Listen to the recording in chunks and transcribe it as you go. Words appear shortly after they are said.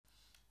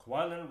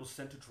Kawhi Leonard was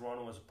sent to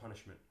Toronto as a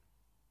punishment.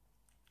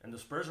 And the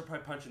Spurs are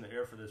probably punching the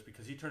air for this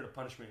because he turned a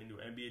punishment into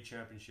an NBA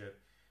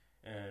championship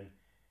and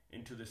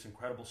into this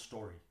incredible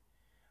story.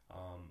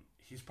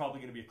 He's probably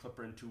going to be a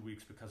Clipper in 2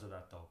 weeks because of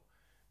that, though.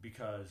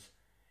 Because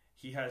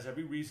he has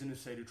every reason to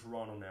say to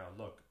Toronto now,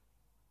 look,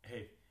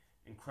 hey,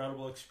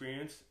 incredible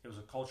experience. It was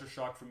a culture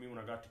shock for me when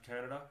I got to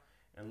Canada.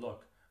 And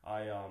look,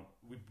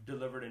 we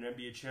delivered an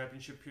NBA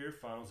championship here,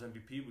 Finals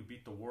MVP. We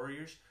beat the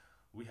Warriors.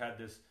 We had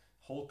this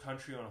whole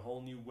country on a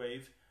whole new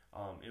wave.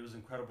 It was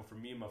incredible for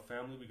me and my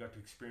family. We got to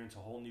experience a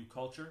whole new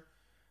culture.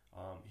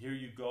 Here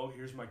you go.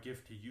 Here's my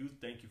gift to you.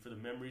 Thank you for the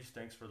memories.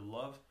 Thanks for the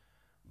love.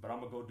 But I'm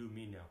going to go do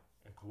me now.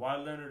 And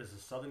Kawhi Leonard is a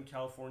Southern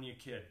California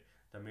kid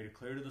that made it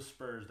clear to the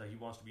Spurs that he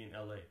wants to be in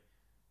LA,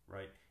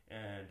 right?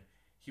 And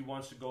he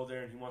wants to go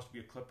there and he wants to be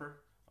a Clipper.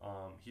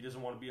 He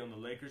doesn't want to be on the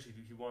Lakers.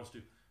 He wants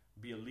to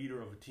be a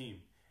leader of a team.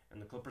 And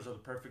the Clippers are the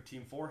perfect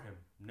team for him.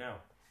 Now,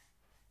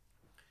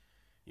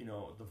 you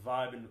know, the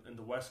vibe in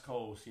the West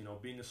Coast, you know,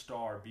 being a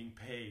star, being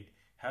paid,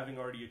 having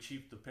already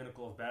achieved the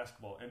pinnacle of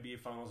basketball, NBA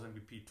Finals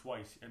MVP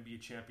twice, NBA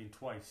champion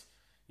twice,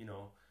 you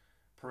know,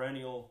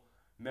 perennial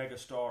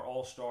megastar,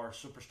 all-star,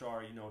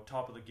 superstar, you know,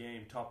 top of the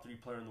game, top 3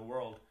 player in the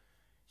world.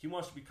 He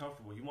wants to be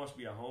comfortable. He wants to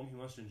be at home. He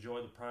wants to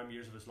enjoy the prime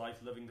years of his life,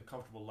 living the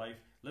comfortable life,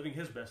 living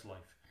his best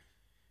life.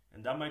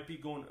 And that might be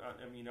going,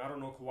 I mean, I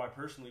don't know Kawhi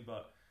personally,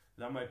 but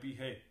that might be,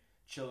 hey,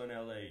 chill in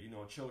LA, you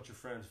know, chill with your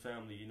friends,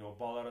 family, you know,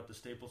 ball out at the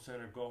Staples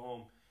Center, go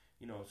home,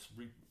 you know,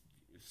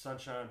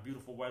 sunshine,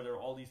 beautiful weather,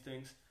 all these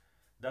things.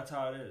 That's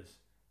how it is.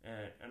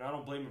 And I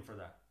don't blame him for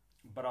that.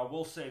 But I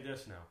will say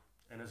this now,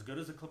 and as good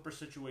as the Clippers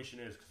situation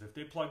is, because if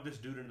they plug this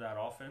dude into that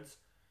offense,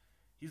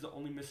 he's the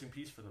only missing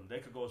piece for them. They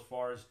could go as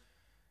far as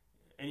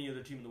any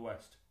other team in the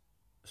West,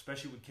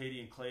 especially with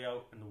KD and Clay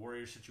out and the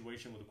Warriors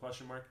situation with a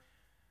question mark.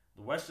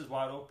 The West is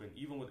wide open,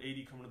 even with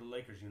AD coming to the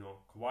Lakers. You know,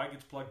 Kawhi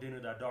gets plugged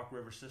into that Doc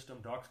Rivers system.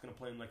 Doc's going to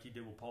play him like he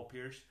did with Paul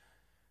Pierce.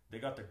 They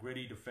got the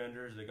gritty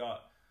defenders. They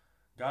got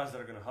guys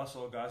that are going to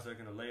hustle, guys that are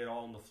going to lay it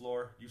all on the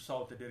floor. You saw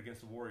what they did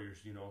against the Warriors.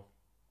 You know,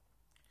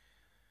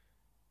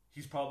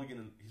 he's probably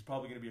going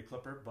to be a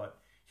Clipper. But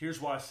here's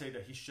why I say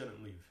that he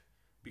shouldn't leave,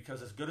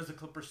 because as good as the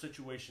Clippers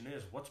situation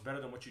is, what's better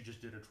than what you just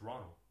did in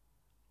Toronto,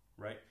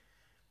 right?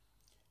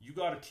 You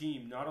got a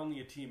team, not only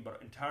a team, but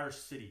an entire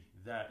city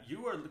that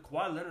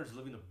Kawhi Leonard is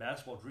living the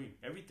basketball dream.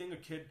 Everything a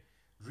kid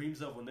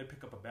dreams of when they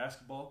pick up a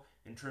basketball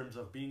in terms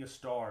of being a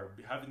star,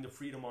 having the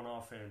freedom on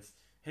offense,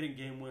 hitting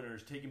game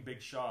winners, taking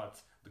big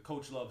shots. The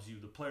coach loves you,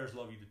 the players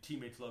love you, the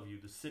teammates love you,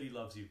 the city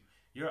loves you.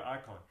 You're an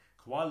icon.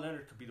 Kawhi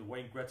Leonard could be the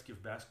Wayne Gretzky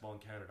of basketball in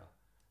Canada.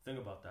 Think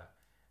about that.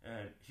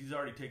 And he's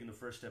already taken the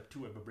first step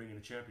to it by bringing a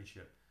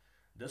championship.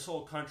 This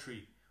whole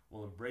country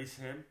will embrace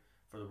him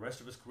for the rest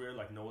of his career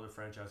like no other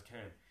franchise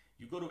can.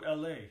 You go to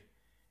LA,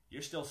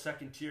 you're still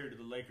second tier to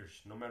the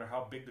Lakers. No matter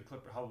how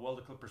well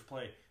the Clippers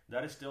play,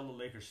 that is still the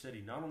Lakers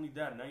city. Not only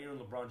that, now you're in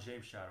LeBron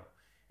James' shadow.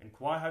 And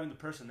Kawhi having the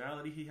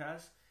personality he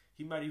has,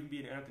 he might even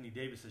be in Anthony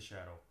Davis'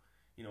 shadow.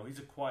 You know, he's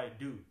a quiet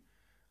dude.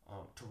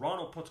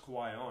 Toronto puts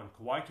Kawhi on.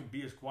 Kawhi can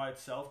be his quiet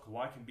self.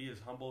 Kawhi can be his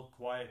humble,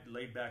 quiet,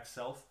 laid-back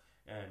self.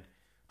 And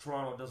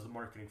Toronto does the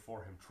marketing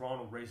for him.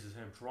 Toronto raises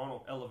him.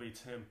 Toronto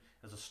elevates him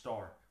as a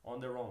star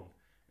on their own.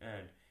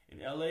 And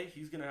in LA,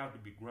 he's going to have to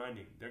be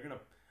grinding. They're going to...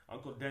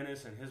 Uncle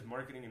Dennis and his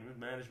marketing and his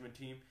management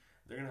team,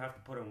 they're going to have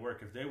to put in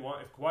work. If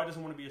Kawhi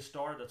doesn't want to be a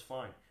star, that's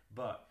fine.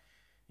 But,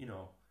 you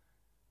know,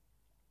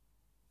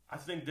 I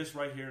think this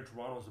right here in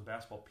Toronto is the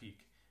basketball peak.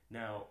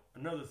 Now,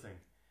 another thing.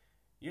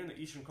 You're in the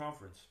Eastern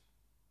Conference.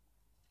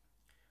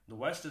 The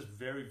West is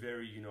very,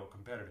 very, you know,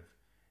 competitive.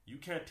 You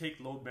can't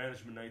take load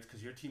management nights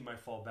because your team might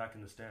fall back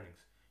in the standings.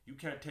 You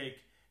can't take,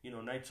 you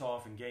know, nights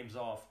off and games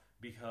off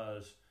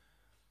because...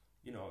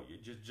 you know,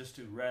 just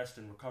to rest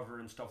and recover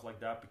and stuff like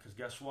that, because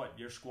guess what?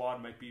 Your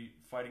squad might be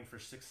fighting for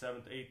 6th,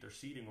 7th, 8th, or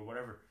seeding or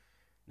whatever.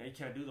 Now you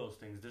can't do those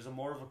things. There's a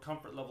more of a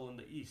comfort level in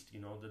the East.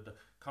 You know, the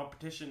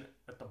competition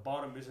at the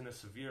bottom isn't as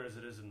severe as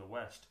it is in the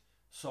West.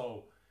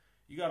 So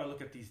you got to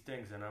look at these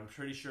things, and I'm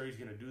pretty sure he's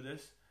going to do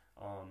this.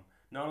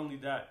 Not only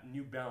that,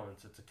 New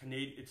Balance. It's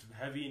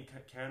heavy in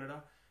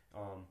Canada.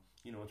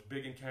 You know, it's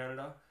big in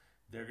Canada.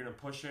 They're going to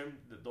push him.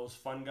 Those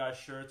Fun Guy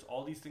shirts,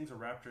 all these things are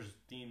Raptors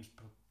themed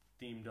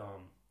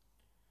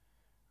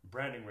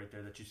branding right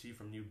there that you see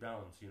from New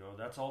Balance. You know,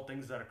 that's all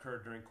things that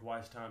occurred during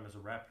Kawhi's time as a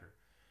Raptor.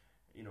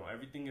 You know,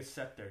 everything is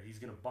set there. He's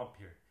going to bump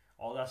here.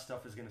 All that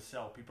stuff is going to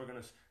sell. People are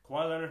going to...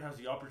 Kawhi Leonard has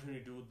the opportunity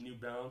to do with New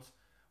Balance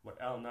what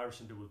Allen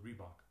Iverson did with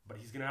Reebok. But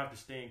he's going to have to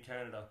stay in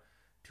Canada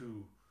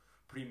to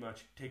pretty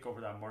much take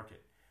over that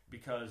market.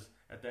 Because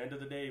at the end of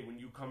the day, when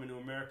you come into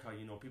America,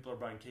 you know, people are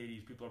buying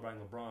KDs, people are buying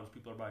LeBrons,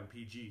 people are buying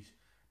PGs.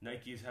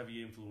 Nike is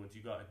heavy influence.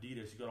 You got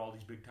Adidas, you got all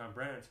these big-time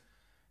brands.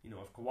 You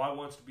know, if Kawhi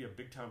wants to be a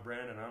big-time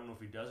brand, and I don't know if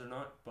he does or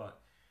not,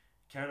 but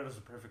Canada's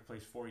the perfect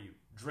place for you.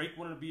 Drake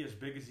wouldn't be as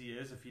big as he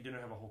is if he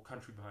didn't have a whole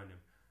country behind him.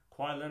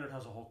 Kawhi Leonard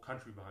has a whole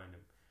country behind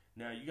him.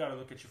 Now, you got to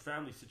look at your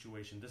family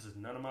situation. This is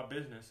none of my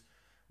business,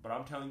 but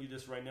I'm telling you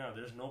this right now.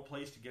 There's no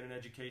place to get an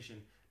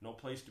education, no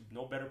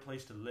better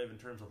place to live in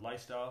terms of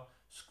lifestyle,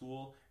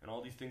 school, and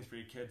all these things for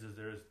your kids as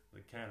there is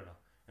like Canada.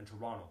 and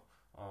Toronto.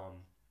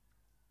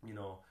 You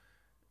know,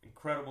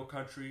 incredible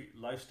country,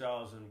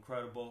 lifestyle is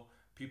incredible,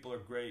 people are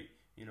great.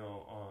 You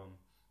know,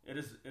 it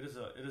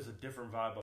is a different vibe